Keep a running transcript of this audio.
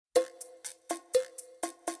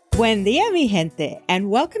Buen dia, mi gente, and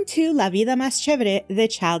welcome to La Vida Más Chévere de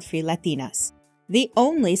Child-Free Latinas, the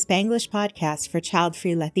only Spanglish podcast for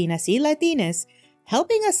child-free Latinas y Latinos,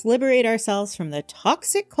 helping us liberate ourselves from the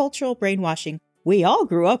toxic cultural brainwashing we all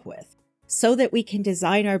grew up with, so that we can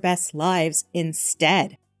design our best lives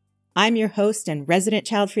instead. I'm your host and resident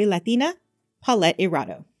child-free Latina, Paulette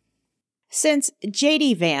Irado. Since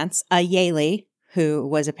J.D. Vance, a Yaley, who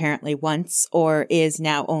was apparently once or is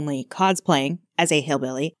now only cosplaying as a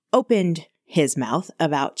hillbilly, opened his mouth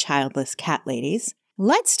about Childless Cat Ladies,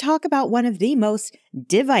 let's talk about one of the most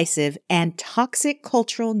divisive and toxic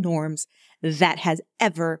cultural norms that has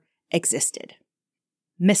ever existed: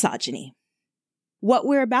 misogyny. What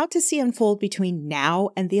we're about to see unfold between now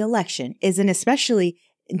and the election is an especially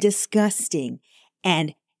disgusting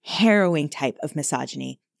and harrowing type of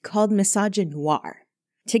misogyny called misogynoir.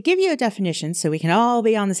 To give you a definition so we can all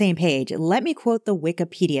be on the same page, let me quote the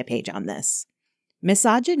Wikipedia page on this.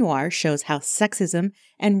 Misogynoir shows how sexism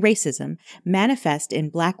and racism manifest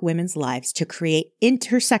in Black women's lives to create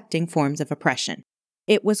intersecting forms of oppression.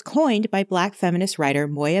 It was coined by Black feminist writer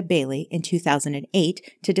Moya Bailey in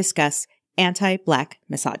 2008 to discuss anti-Black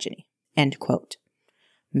misogyny. End quote.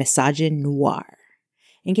 Misogynoir.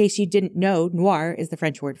 In case you didn't know, noir is the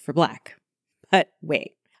French word for Black. But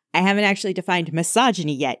wait, I haven't actually defined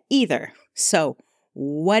misogyny yet either. So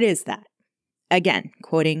what is that? Again,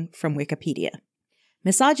 quoting from Wikipedia.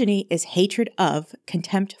 Misogyny is hatred of,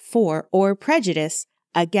 contempt for, or prejudice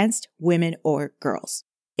against women or girls.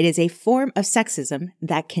 It is a form of sexism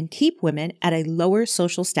that can keep women at a lower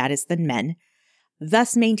social status than men,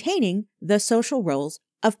 thus maintaining the social roles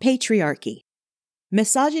of patriarchy.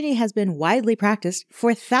 Misogyny has been widely practiced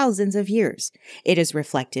for thousands of years. It is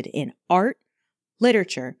reflected in art,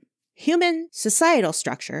 literature, human societal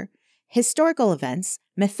structure, historical events,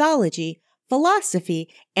 mythology,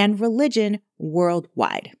 philosophy, and religion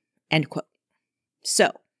worldwide. End quote.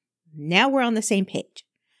 So, now we're on the same page.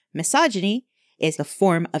 Misogyny is a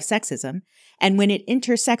form of sexism, and when it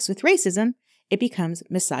intersects with racism, it becomes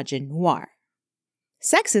misogynoir.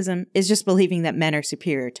 Sexism is just believing that men are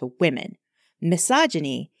superior to women.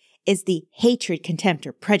 Misogyny is the hatred, contempt,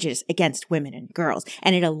 or prejudice against women and girls,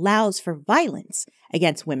 and it allows for violence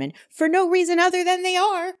against women for no reason other than they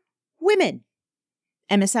are women.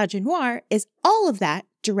 And misogynoir is all of that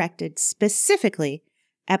directed specifically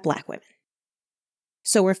at Black women.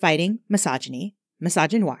 So we're fighting misogyny,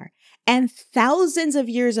 misogynoir, and thousands of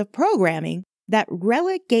years of programming that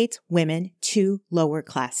relegates women to lower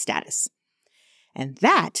class status. And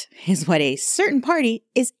that is what a certain party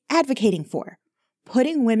is advocating for,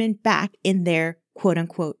 putting women back in their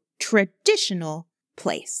quote-unquote traditional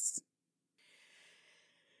place.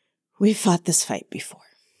 We've fought this fight before.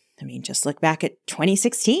 I mean, just look back at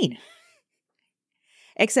 2016.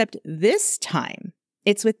 Except this time,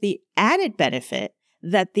 it's with the added benefit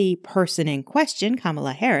that the person in question,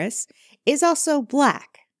 Kamala Harris, is also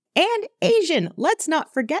Black and Asian. Let's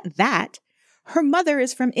not forget that. Her mother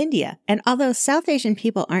is from India, and although South Asian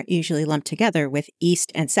people aren't usually lumped together with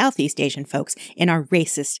East and Southeast Asian folks in our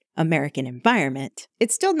racist American environment,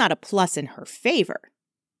 it's still not a plus in her favor.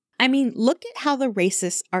 I mean, look at how the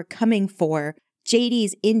racists are coming for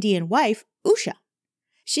JD's Indian wife, Usha.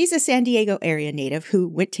 She's a San Diego area native who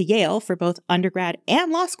went to Yale for both undergrad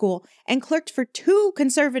and law school and clerked for 2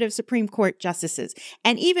 conservative Supreme Court justices.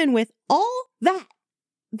 And even with all that,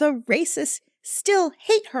 the racists still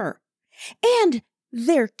hate her. And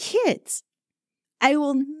their kids. I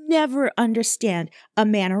will never understand a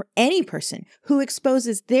man or any person who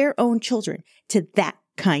exposes their own children to that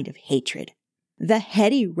kind of hatred. The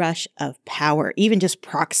heady rush of power, even just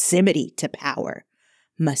proximity to power,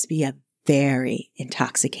 must be a very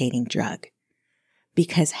intoxicating drug.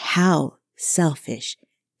 Because how selfish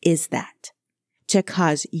is that? To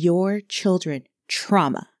cause your children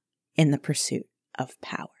trauma in the pursuit of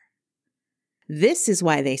power. This is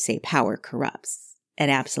why they say power corrupts, and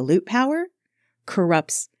absolute power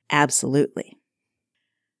corrupts absolutely.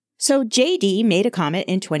 So JD made a comment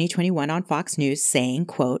in 2021 on Fox News saying,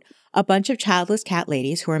 quote, "A bunch of childless cat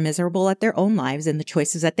ladies who are miserable at their own lives and the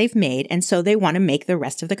choices that they've made, and so they want to make the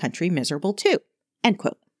rest of the country miserable too." End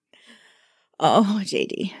quote. Oh,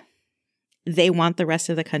 JD. They want the rest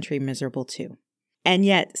of the country miserable too. And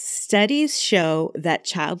yet, studies show that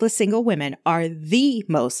childless single women are the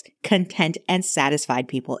most content and satisfied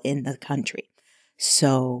people in the country.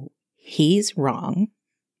 So he's wrong.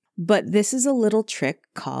 But this is a little trick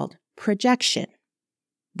called projection.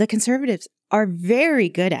 The conservatives are very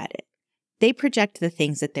good at it. They project the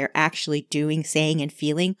things that they're actually doing, saying, and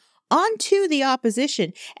feeling onto the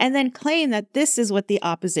opposition, and then claim that this is what the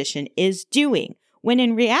opposition is doing, when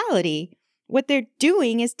in reality, what they're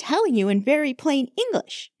doing is telling you in very plain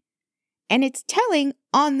English. And it's telling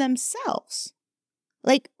on themselves.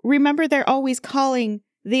 Like, remember, they're always calling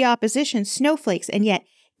the opposition snowflakes and yet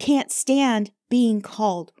can't stand being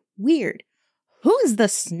called weird. Who's the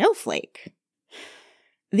snowflake?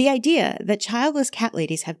 The idea that childless cat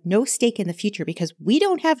ladies have no stake in the future because we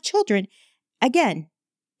don't have children, again,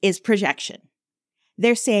 is projection.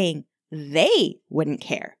 They're saying they wouldn't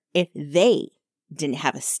care if they didn't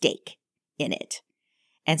have a stake in it.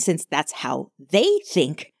 And since that's how they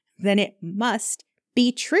think, then it must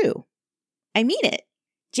be true. I mean it.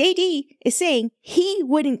 JD is saying he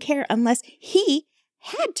wouldn't care unless he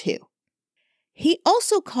had to. He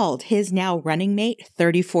also called his now running mate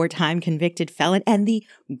 34-time convicted felon and the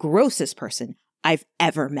grossest person I've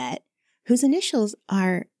ever met, whose initials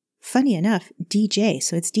are, funny enough, DJ.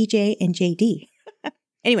 So it's DJ and JD.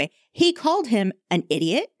 Anyway, he called him an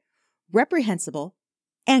idiot, reprehensible,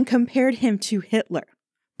 and compared him to Hitler.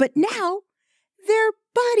 But now they're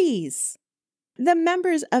buddies. The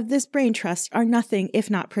members of this brain trust are nothing if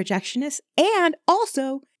not projectionists and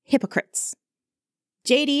also hypocrites.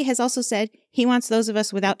 JD has also said he wants those of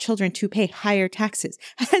us without children to pay higher taxes,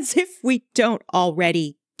 as if we don't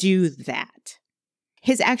already do that.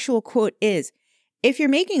 His actual quote is, if you're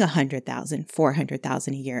making $100,000, $400,000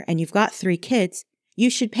 a year, and you've got 3 kids, you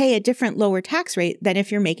should pay a different lower tax rate than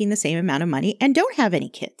if you're making the same amount of money and don't have any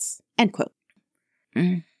kids. End quote.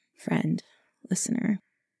 Friend, listener,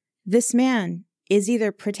 this man is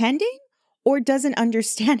either pretending or doesn't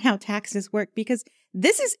understand how taxes work, because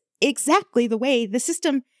this is exactly the way the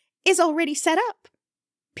system is already set up.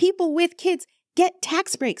 People with kids get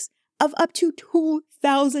tax breaks of up to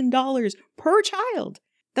 $2,000 per child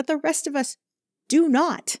that the rest of us do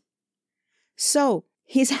not. So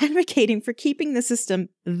he's advocating for keeping the system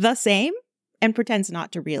the same and pretends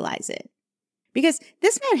not to realize it. Because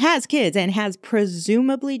this man has kids and has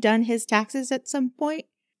presumably done his taxes at some point,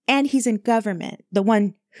 and he's in government, the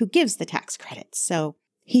one who gives the tax credits, so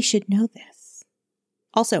he should know this.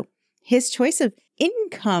 Also, his choice of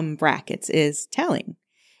income brackets is telling.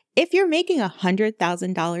 If you're making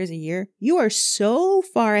 $100,000 a year, you are so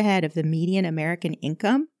far ahead of the median American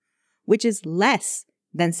income, which is less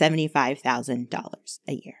than $75,000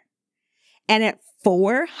 a year. And at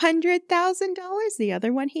 $400,000, the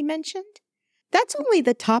other one he mentioned, that's only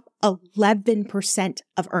the top 11%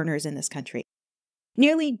 of earners in this country.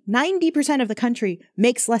 Nearly 90% of the country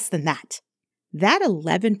makes less than that. That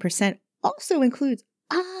 11% also includes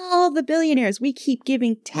all the billionaires we keep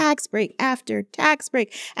giving tax break after tax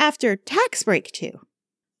break after tax break to.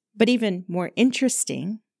 But even more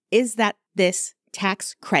interesting is that this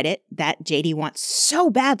tax credit that JD wants so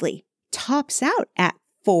badly tops out at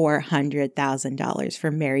 $400,000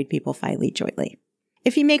 for married people filing jointly.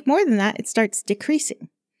 If you make more than that, it starts decreasing.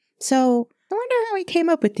 So I wonder how he came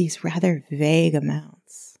up with these rather vague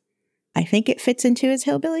amounts. I think it fits into his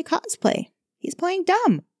hillbilly cosplay. He's playing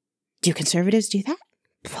dumb. Do conservatives do that?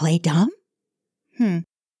 Play dumb?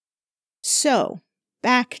 So,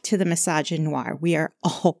 back to the misogynoir we are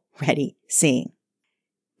already seeing.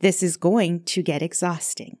 This is going to get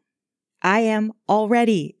exhausting. I am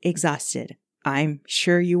already exhausted. I'm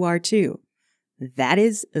sure you are too. That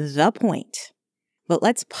is the point. But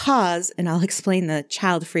let's pause and I'll explain the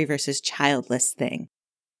child-free versus childless thing.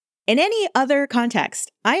 In any other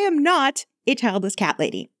context, I am not a childless cat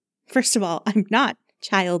lady. First of all, I'm not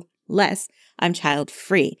childless. I'm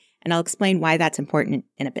child-free, and I'll explain why that's important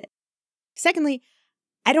in a bit. Secondly,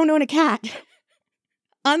 I don't own a cat.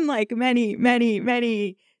 Unlike many, many,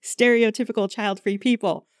 many stereotypical child-free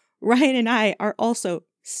people, Ryan and I are also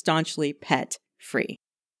staunchly pet-free.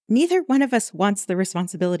 Neither one of us wants the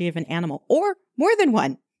responsibility of an animal, or more than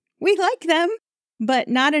one. We like them, but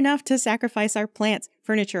not enough to sacrifice our plants,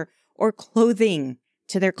 furniture, or clothing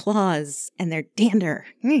to their claws and their dander.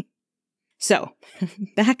 So,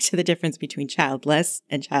 back to the difference between childless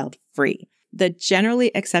and child-free. The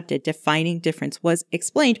generally accepted defining difference was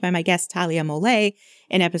explained by my guest Talia Mollet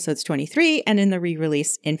in episodes 23 and in the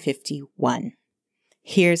re-release in 51.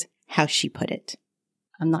 Here's how she put it.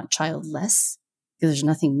 I'm not childless because there's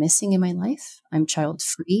nothing missing in my life. I'm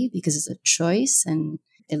child-free because it's a choice and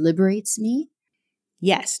it liberates me.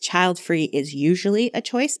 Yes, child-free is usually a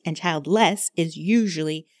choice and childless is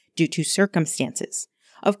usually due to circumstances.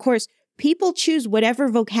 Of course, people choose whatever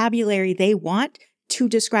vocabulary they want to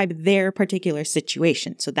describe their particular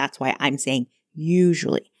situation. So that's why I'm saying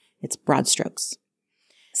usually. It's broad strokes.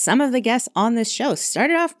 Some of the guests on this show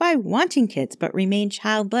started off by wanting kids, but remained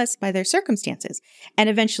childless by their circumstances, and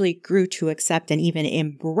eventually grew to accept and even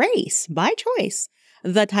embrace, by choice,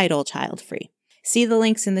 the title child-free. See the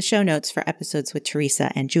links in the show notes for episodes with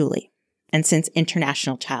Teresa and Julie. And since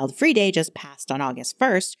International Child Free Day just passed on August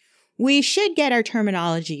 1st, we should get our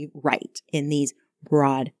terminology right in these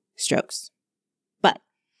broad strokes. But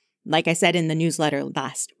like I said in the newsletter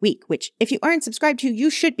last week, which if you aren't subscribed to, you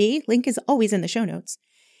should be, link is always in the show notes.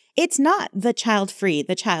 It's not the child-free,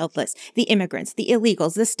 the childless, the immigrants, the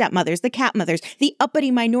illegals, the stepmothers, the cat mothers, the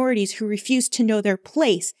uppity minorities who refuse to know their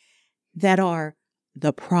place that are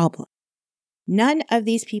the problem. None of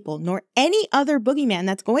these people, nor any other boogeyman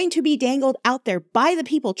that's going to be dangled out there by the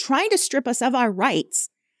people trying to strip us of our rights,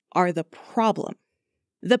 are the problem.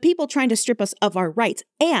 The people trying to strip us of our rights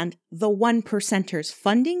and the 1%ers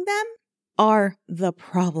funding them are the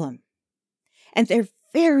problem. And they're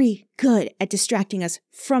very good at distracting us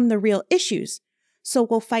from the real issues, so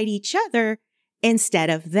we'll fight each other instead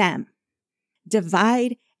of them.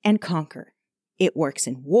 Divide and conquer. It works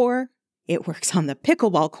in war, it works on the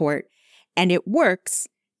pickleball court, and it works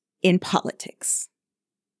in politics.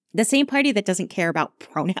 The same party that doesn't care about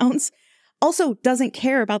pronouns also doesn't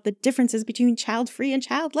care about the differences between child-free and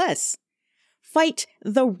childless. Fight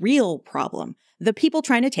the real problem, the people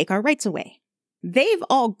trying to take our rights away. They've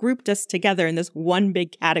all grouped us together in this one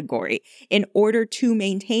big category in order to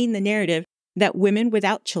maintain the narrative that women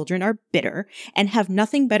without children are bitter and have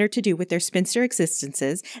nothing better to do with their spinster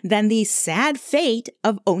existences than the sad fate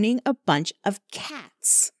of owning a bunch of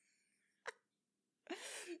cats.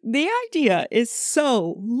 The idea is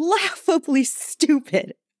so laughably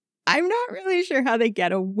stupid. I'm not really sure how they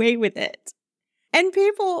get away with it. And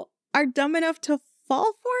people are dumb enough to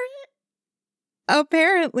fall for it?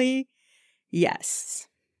 Apparently, yes.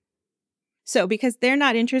 So because they're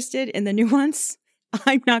not interested in the nuance,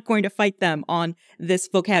 I'm not going to fight them on this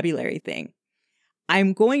vocabulary thing.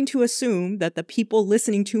 I'm going to assume that the people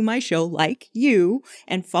listening to my show, like you,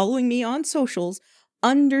 and following me on socials,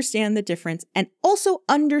 understand the difference and also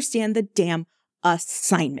understand the damn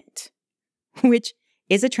assignment, which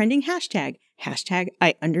is a trending hashtag. Hashtag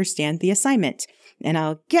I understand the assignment. And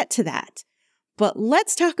I'll get to that. But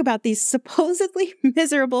let's talk about these supposedly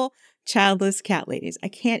miserable childless cat ladies. I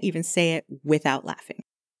can't even say it without laughing.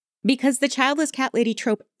 Because the childless cat lady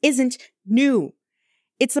trope isn't new.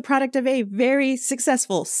 It's the product of a very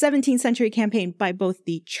successful 17th century campaign by both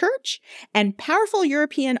the church and powerful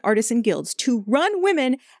European artisan guilds to run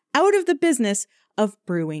women out of the business of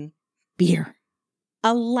brewing beer.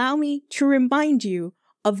 Allow me to remind you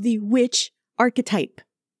of the witch archetype.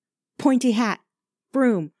 Pointy hat,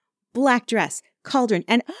 broom, black dress, cauldron,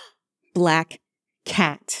 and black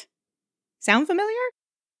cat. Sound familiar?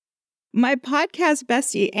 My podcast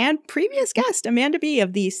bestie and previous guest, Amanda B.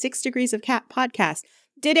 of the 6 Degrees of Cat podcast,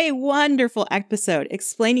 did a wonderful episode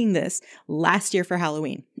explaining this last year for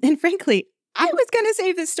Halloween. And frankly, I was going to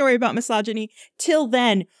save this story about misogyny till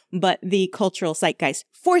then, but the cultural zeitgeist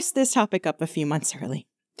forced this topic up a few months early.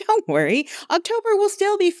 Don't worry, October will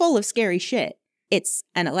still be full of scary shit. It's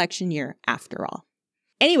an election year after all.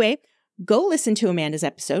 Anyway, go listen to Amanda's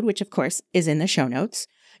episode, which of course is in the show notes.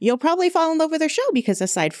 You'll probably fall in love with her show because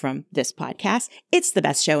aside from this podcast, it's the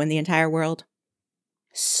best show in the entire world.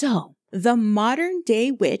 So, the modern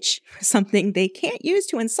day witch, something they can't use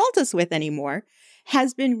to insult us with anymore,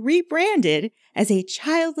 has been rebranded as a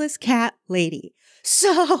childless cat lady.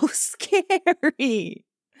 So scary!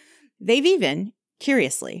 They've even,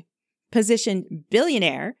 curiously, positioned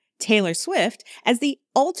billionaire Taylor Swift as the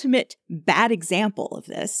ultimate bad example of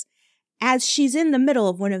this, as she's in the middle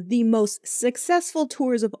of one of the most successful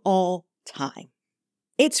tours of all time.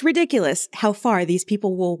 It's ridiculous how far these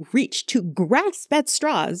people will reach to grasp at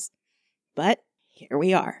straws, but here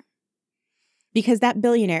we are. Because that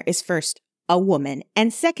billionaire is first a woman,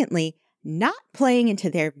 and secondly, not playing into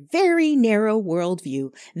their very narrow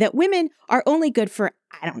worldview that women are only good for,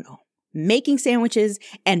 making sandwiches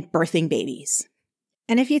and birthing babies.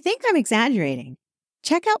 And if you think I'm exaggerating,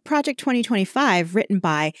 check out Project 2025 written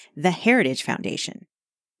by the Heritage Foundation.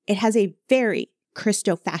 It has a very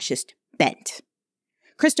Christofascist bent.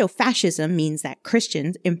 Christofascism means that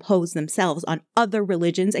Christians impose themselves on other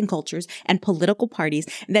religions and cultures and political parties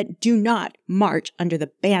that do not march under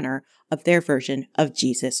the banner of their version of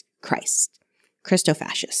Jesus Christ.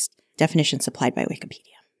 Christofascist, definition supplied by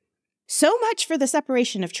Wikipedia. So much for the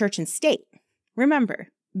separation of church and state. Remember,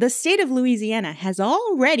 the state of Louisiana has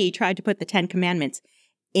already tried to put the 10 Commandments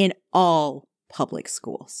in all public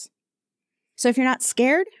schools. So if you're not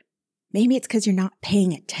scared, maybe it's because you're not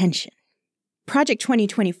paying attention. Project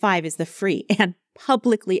 2025 is the free and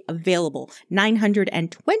publicly available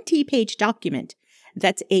 920-page document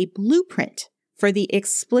that's a blueprint for the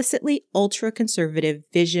explicitly ultra-conservative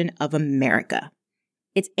vision of America.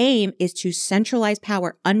 Its aim is to centralize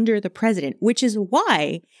power under the president, which is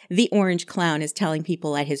why the orange clown is telling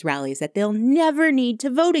people at his rallies that they'll never need to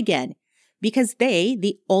vote again, because they,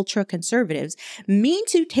 the ultra-conservatives, mean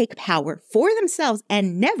to take power for themselves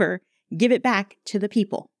and never give it back to the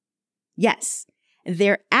people. Yes,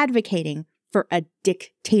 they're advocating for a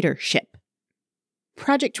dictatorship.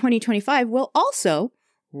 Project 2025 will also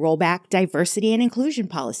roll back diversity and inclusion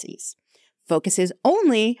policies, focuses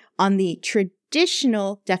only on the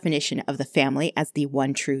traditional definition of the family as the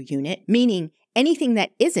one true unit, meaning anything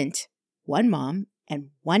that isn't one mom and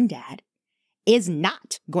one dad is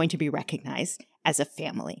not going to be recognized as a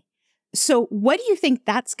family. So what do you think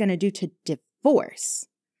that's going to do to divorce?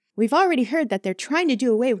 We've already heard that they're trying to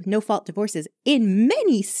do away with no-fault divorces in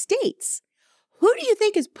many states. Who do you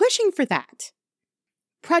think is pushing for that?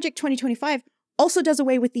 Project 2025 also does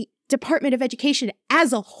away with the Department of Education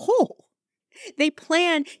as a whole. They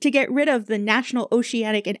plan to get rid of the National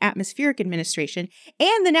Oceanic and Atmospheric Administration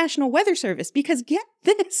and the National Weather Service because, get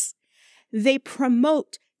this, they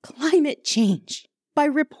promote climate change by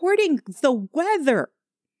reporting the weather.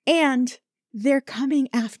 And they're coming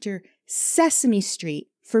after Sesame Street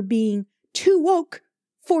for being too woke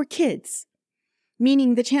for kids,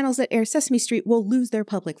 meaning the channels that air Sesame Street will lose their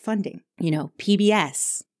public funding.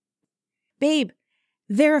 PBS. Babe,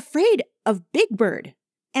 they're afraid of Big Bird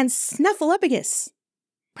and Snuffleupagus.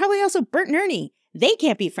 Probably also Bert and Ernie. They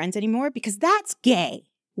can't be friends anymore because that's gay.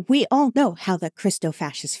 We all know how the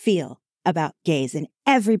Christofascists feel about gays and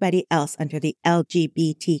everybody else under the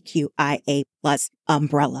LGBTQIA+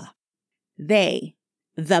 umbrella. They,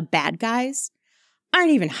 the bad guys,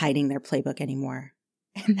 aren't even hiding their playbook anymore.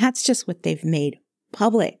 And that's just what they've made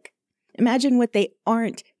public. Imagine what they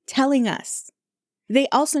aren't telling us. They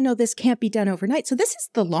also know this can't be done overnight, so this is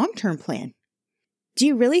the long-term plan. Do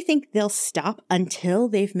you really think they'll stop until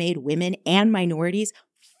they've made women and minorities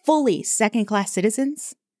fully second-class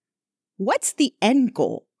citizens? What's the end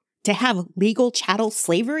goal? To have legal chattel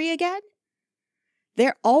slavery again?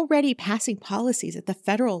 They're already passing policies at the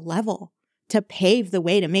federal level to pave the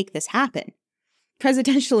way to make this happen.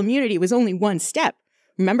 Presidential immunity was only one step.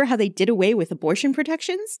 Remember how they did away with abortion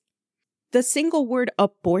protections? The single word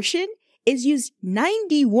abortion is used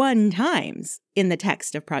 91 times in the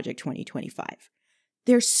text of Project 2025.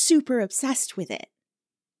 They're super obsessed with it.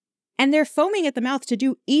 And they're foaming at the mouth to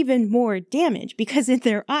do even more damage because in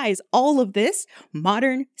their eyes, all of this,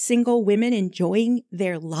 modern single women enjoying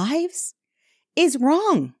their lives, is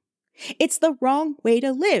wrong. It's the wrong way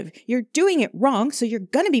to live. You're doing it wrong, so you're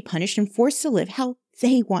going to be punished and forced to live how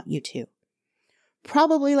they want you to.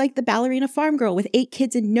 Probably like the Ballerina Farm girl with 8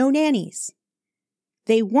 kids and no nannies.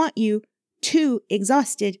 They want you too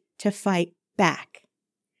exhausted to fight back.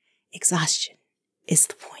 Exhaustion is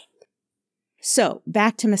the point. So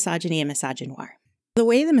back to misogyny and misogynoir. The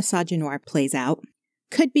way the misogynoir plays out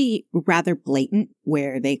could be rather blatant,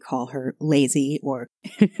 where they call her lazy or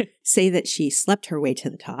say that she slept her way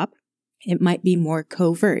to the top. It might be more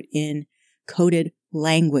covert in coded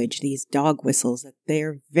language, these dog whistles that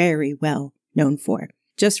they're very well known for.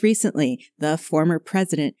 Just recently, the former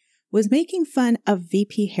president was making fun of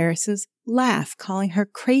VP Harris's laugh, calling her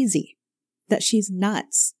crazy, that she's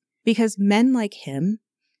nuts, because men like him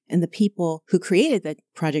and the people who created the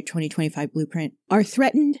Project 2025 blueprint are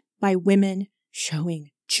threatened by women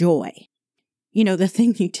showing joy. You know, the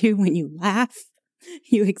thing you do when you laugh,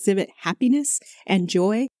 you exhibit happiness and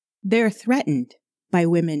joy. They're threatened by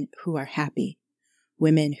women who are happy,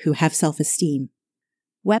 women who have self-esteem.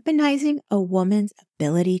 Weaponizing a woman's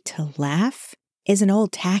ability to laugh is an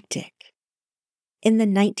old tactic. In the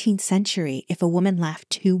 19th century, if a woman laughed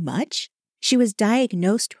too much, she was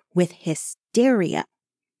diagnosed with hysteria.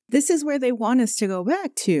 This is where they want us to go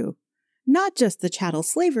back to, not just the chattel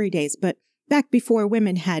slavery days, but back before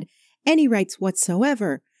women had any rights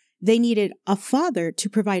whatsoever. They needed a father to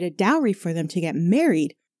provide a dowry for them to get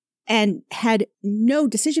married and had no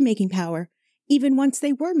decision-making power even once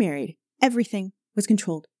they were married. Everything was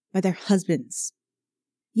controlled by their husbands.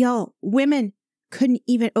 Y'all, women couldn't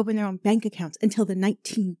even open their own bank accounts until the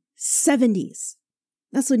 1970s.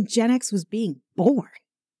 That's when Gen X was being born.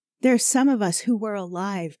 There are some of us who were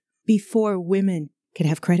alive before women could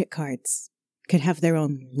have credit cards, could have their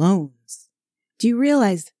own loans. Do you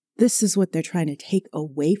realize this is what they're trying to take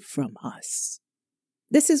away from us?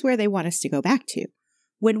 This is where they want us to go back to,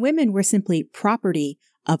 when women were simply property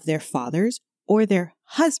of their fathers or their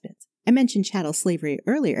husbands. I mentioned chattel slavery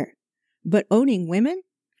earlier, but owning women,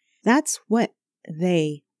 that's what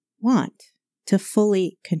they want, to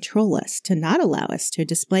fully control us, to not allow us to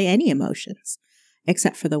display any emotions,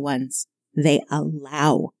 except for the ones they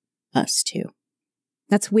allow us to.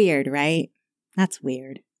 That's weird, right? That's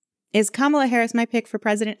weird. Is Kamala Harris my pick for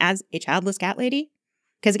president as a childless cat lady?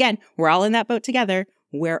 Because again, we're all in that boat together.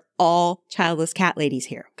 We're all childless cat ladies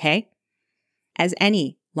here, okay? As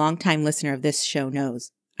any longtime listener of this show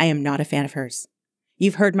knows, I am not a fan of hers.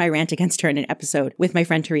 You've heard my rant against her in an episode with my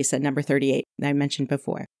friend Teresa, number 38, that I mentioned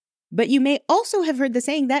before. But you may also have heard the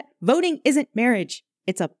saying that voting isn't marriage,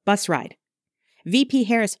 it's a bus ride. VP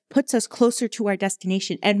Harris puts us closer to our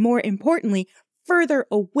destination and, more importantly, further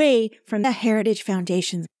away from the Heritage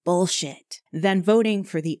Foundation's bullshit than voting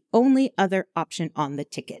for the only other option on the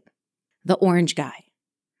ticket. The orange guy.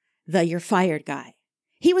 The you're fired guy.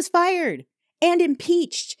 He was fired and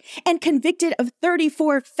impeached and convicted of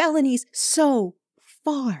 34 felonies so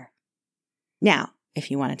far. Now, if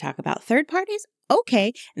you want to talk about third parties,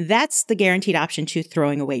 okay, that's the guaranteed option to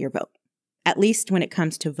throwing away your vote. At least when it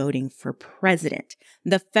comes to voting for president.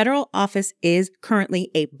 The federal office is currently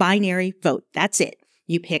a binary vote. That's it.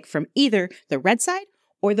 You pick from either the red side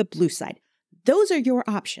or the blue side. Those are your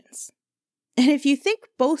options. And if you think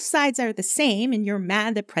both sides are the same and you're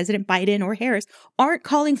mad that President Biden or Harris aren't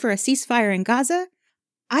calling for a ceasefire in Gaza,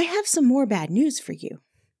 I have some more bad news for you.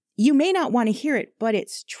 You may not want to hear it, but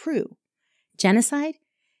it's true. Genocide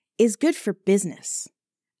is good for business.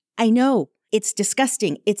 I know. It's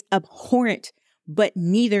disgusting. It's abhorrent, but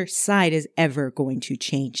neither side is ever going to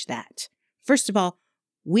change that. First of all,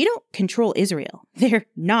 we don't control Israel. They're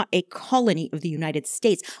not a colony of the United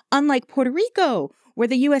States, unlike Puerto Rico, where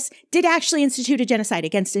the U.S. did actually institute a genocide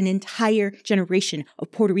against an entire generation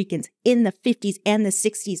of Puerto Ricans in the 50s and the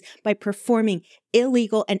 60s by performing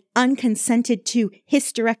illegal and unconsented to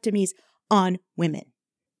hysterectomies on women.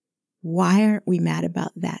 Why aren't we mad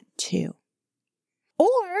about that too? Or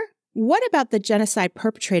what about the genocide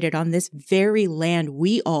perpetrated on this very land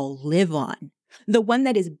we all live on? The one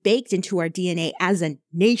that is baked into our DNA as a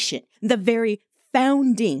nation. The very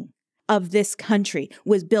founding of this country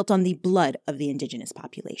was built on the blood of the indigenous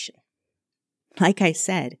population. Like I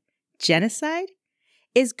said, genocide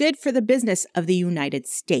is good for the business of the United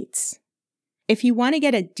States. If you want to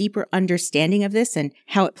get a deeper understanding of this and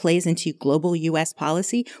how it plays into global U.S.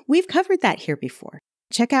 policy, we've covered that here before.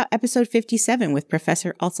 Check out episode 57 with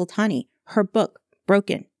Professor Al-Sultani. Her book,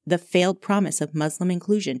 Broken, The Failed Promise of Muslim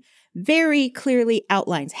Inclusion, very clearly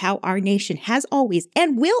outlines how our nation has always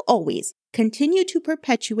and will always continue to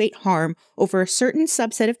perpetuate harm over a certain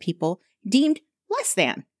subset of people deemed less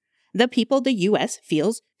than, the people the U.S.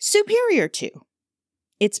 feels superior to.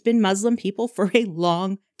 It's been Muslim people for a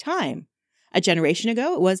long time. A generation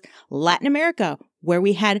ago, it was Latin America, where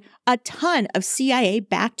we had a ton of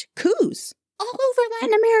CIA-backed coups. All over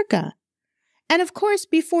Latin America. And of course,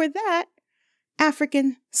 before that,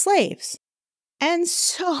 African slaves. And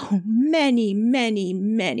so many, many,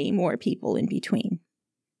 many more people in between.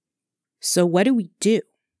 So what do?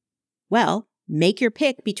 Well, make your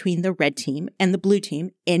pick between the red team and the blue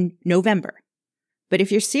team in November. But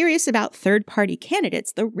if you're serious about third-party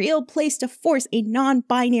candidates, the real place to force a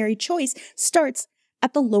non-binary choice starts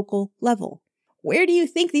at the local level. Where do you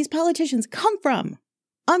think these politicians come from?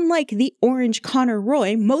 Unlike the orange Connor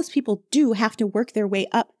Roy, most people do have to work their way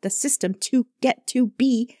up the system to get to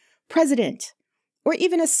be president or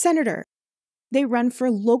even a senator. They run for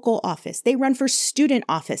local office. They run for student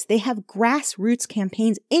office. They have grassroots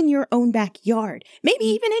campaigns in your own backyard, maybe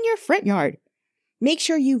even in your front yard. Make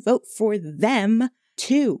sure you vote for them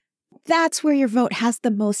too. That's where your vote has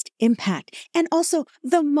the most impact and also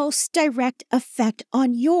the most direct effect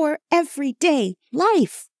on your everyday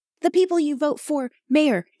life. The people you vote for,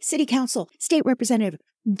 mayor, city council, state representative,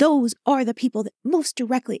 those are the people that most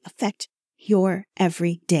directly affect your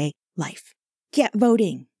everyday life. Get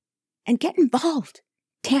voting and get involved.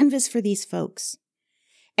 Canvass for these folks.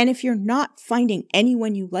 And if you're not finding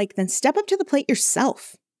anyone you like, then step up to the plate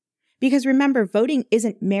yourself. Because remember, voting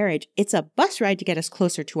isn't marriage. It's a bus ride to get us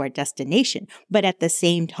closer to our destination. But at the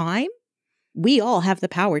same time, we all have the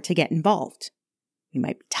power to get involved. We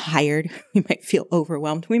might be tired. We might feel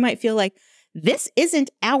overwhelmed. We might feel like this isn't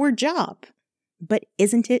our job. But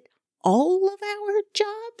isn't it all of our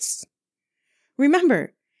jobs?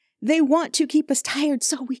 Remember, they want to keep us tired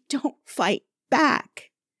so we don't fight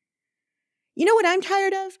back. You know what I'm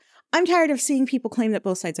tired of? I'm tired of seeing people claim that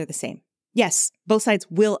both sides are the same. Yes, both sides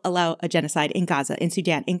will allow a genocide in Gaza, in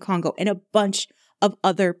Sudan, in Congo, and a bunch of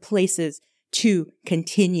other places to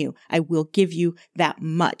continue. I will give you that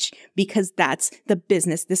much because that's the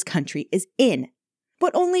business this country is in.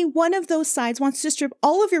 But only one of those sides wants to strip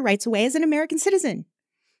all of your rights away as an American citizen,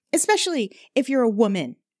 especially if you're a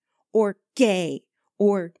woman or gay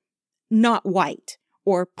or not white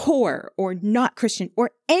or poor or not Christian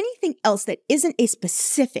or anything else that isn't a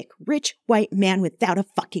specific rich white man without a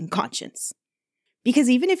fucking conscience. Because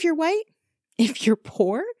even if you're white, if you're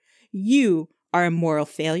poor, you are a moral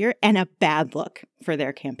failure and a bad look for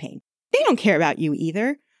their campaign. They don't care about you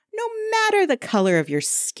either, no matter the color of your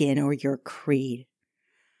skin or your creed.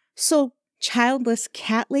 So, childless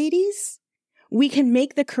cat ladies, we can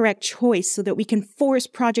make the correct choice so that we can force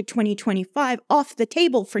Project 2025 off the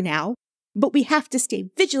table for now, but we have to stay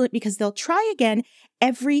vigilant because they'll try again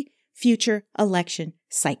every future election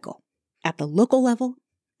cycle, at the local level,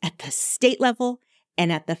 at the state level,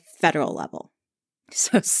 and at the federal level.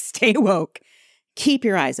 So stay woke. Keep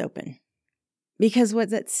your eyes open. Because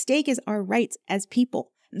what's at stake is our rights as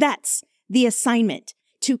people. That's the assignment,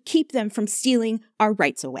 to keep them from stealing our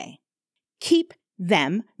rights away. Keep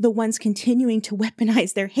them, the ones continuing to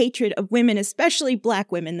weaponize their hatred of women, especially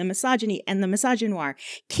Black women, the misogyny and the misogynoir.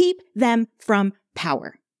 Keep them from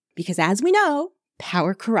power. Because as we know,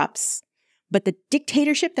 power corrupts. But the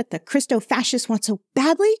dictatorship that the Christofascists want so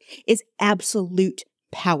badly is absolute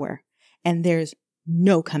power. And there's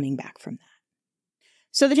no coming back from that.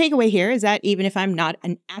 So the takeaway here is that even if I'm not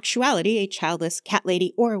in actuality a childless cat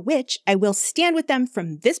lady or a witch, I will stand with them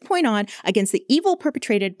from this point on against the evil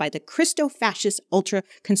perpetrated by the Christofascist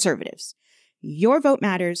ultra-conservatives. Your vote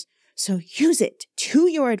matters, so use it to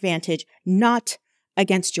your advantage, not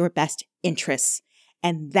against your best interests,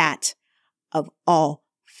 and that of all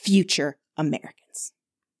future Americans.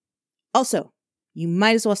 Also, you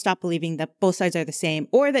might as well stop believing that both sides are the same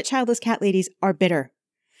or that childless cat ladies are bitter.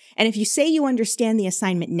 And if you say you understand the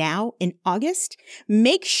assignment now in August,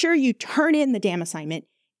 make sure you turn in the damn assignment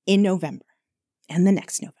in November and the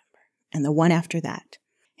next November and the one after that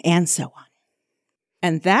and so on.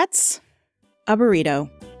 And that's a burrito.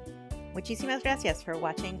 Muchísimas gracias for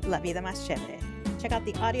watching La Vida Más Chévere. Check out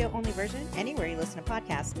the audio-only version anywhere you listen to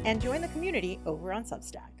podcasts and join the community over on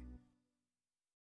Substack.